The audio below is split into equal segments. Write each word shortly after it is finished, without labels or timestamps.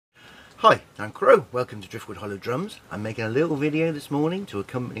Hi, I'm Crow. Welcome to Driftwood Hollow Drums. I'm making a little video this morning to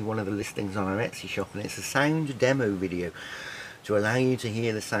accompany one of the listings on our Etsy shop, and it's a sound demo video to allow you to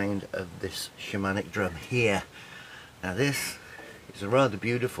hear the sound of this shamanic drum here. Now this is a rather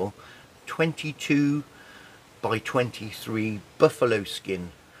beautiful 22 by 23 buffalo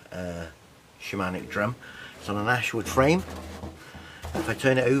skin shamanic drum. It's on an ashwood frame. If I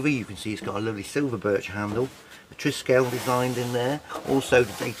turn it over, you can see it's got a lovely silver birch handle, the Triscale designed in there, also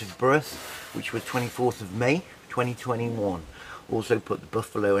the date of birth, which was 24th of May 2021. Also put the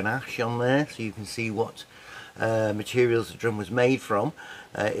buffalo and ash on there so you can see what materials the drum was made from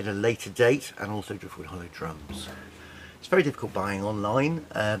at a later date, and also Driftwood Hollow Drums. It's very difficult buying online,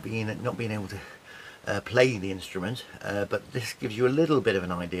 not being able to play the instrument, but this gives you a little bit of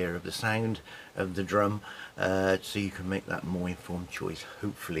an idea of the sound of the drum, so you can make that more informed choice,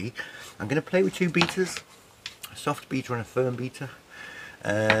 hopefully. I'm going to play with two beaters, a soft beater and a firm beater.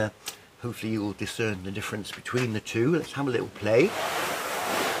 Hopefully you will discern the difference between the two. Let's have a little play.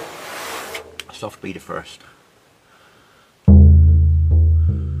 A soft beater first.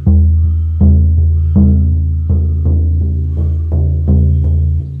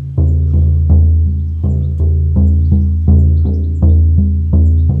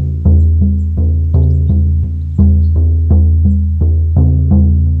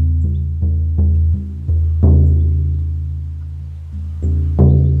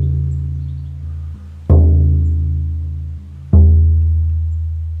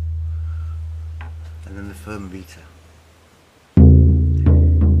 And then the firm beater.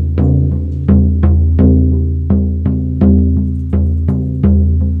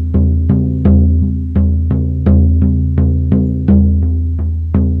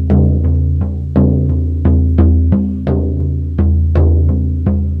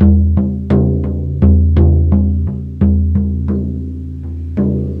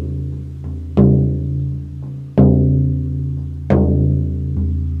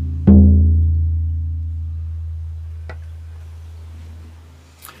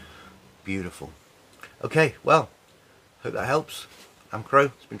 Beautiful. Okay, well, hope that helps. I'm Crow.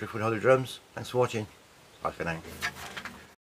 It's been Driftwood Hollow Drums. Thanks for watching. Bye for now.